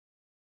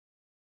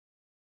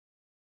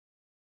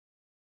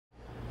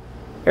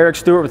Eric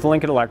Stewart with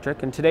Lincoln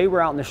Electric, and today we're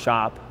out in the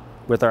shop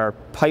with our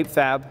pipe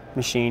fab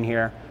machine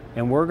here,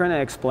 and we're going to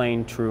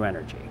explain true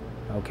energy.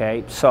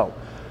 Okay, so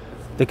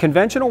the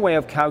conventional way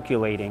of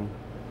calculating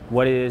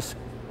what is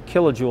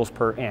kilojoules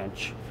per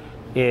inch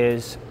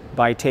is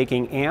by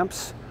taking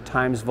amps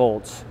times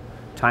volts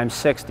times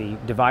 60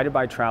 divided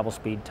by travel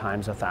speed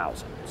times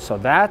 1,000. So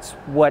that's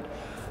what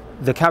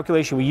the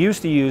calculation we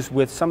used to use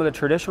with some of the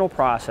traditional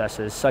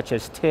processes such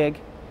as TIG,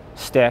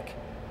 stick,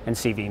 and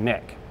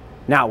CV-MIG.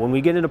 Now, when we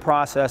get into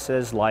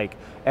processes like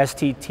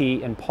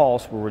STT and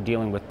pulse, where we're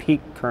dealing with peak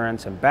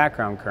currents and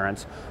background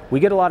currents, we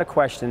get a lot of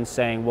questions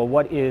saying, well,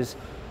 what is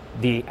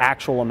the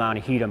actual amount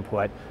of heat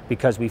input,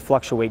 because we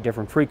fluctuate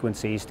different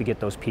frequencies to get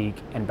those peak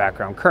and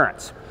background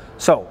currents.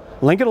 So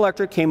Lincoln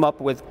Electric came up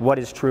with what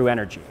is true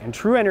energy. And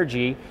true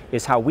energy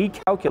is how we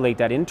calculate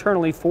that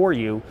internally for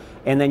you,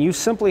 and then you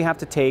simply have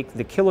to take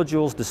the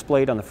kilojoules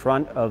displayed on the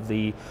front of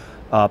the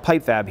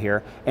pipe fab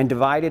here and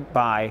divide it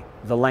by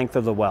the length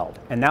of the weld,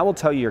 and that will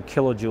tell you your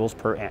kilojoules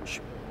per inch.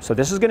 So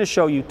this is going to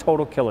show you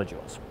total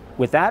kilojoules.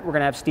 With that, we're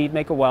going to have Steve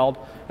make a weld,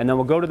 and then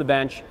we'll go to the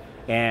bench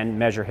and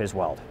measure his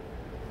weld.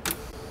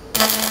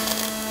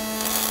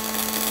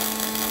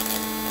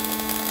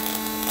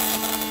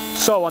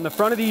 So on the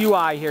front of the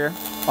UI here,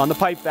 on the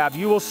pipe fab,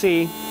 you will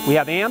see we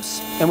have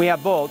amps and we have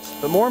volts,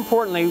 but more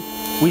importantly,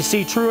 we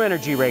see true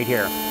energy right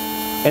here.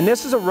 And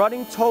this is a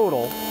running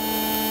total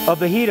of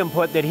the heat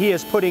input that he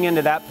is putting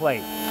into that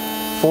plate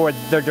for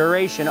the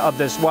duration of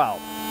this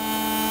weld.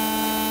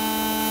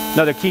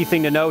 Another key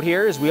thing to note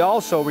here is we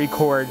also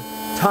record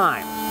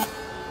time.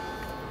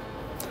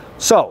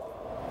 So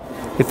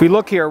if we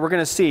look here, we're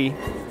going to see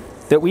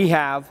that we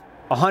have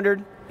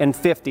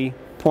 150.2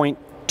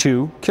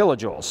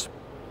 kilojoules.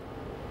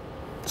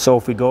 So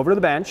if we go over to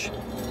the bench,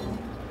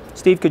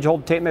 Steve, could you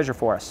hold the tape measure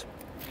for us?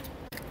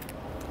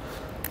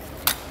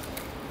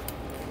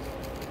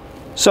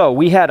 So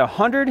we had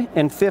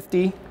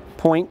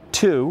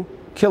 150.2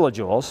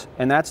 kilojoules,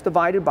 and that's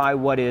divided by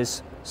what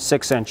is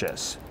 6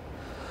 inches.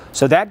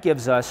 So that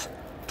gives us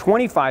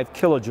 25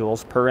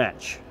 kilojoules per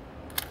inch.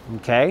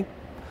 Okay?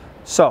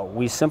 So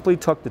we simply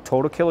took the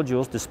total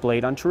kilojoules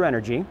displayed on true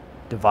energy,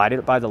 divided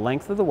it by the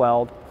length of the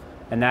weld,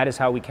 and that is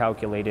how we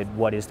calculated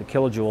what is the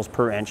kilojoules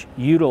per inch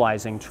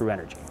utilizing true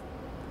energy.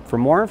 For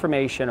more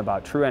information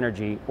about true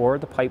energy or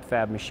the pipe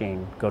fab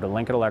machine, go to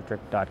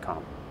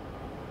lincolnelectric.com.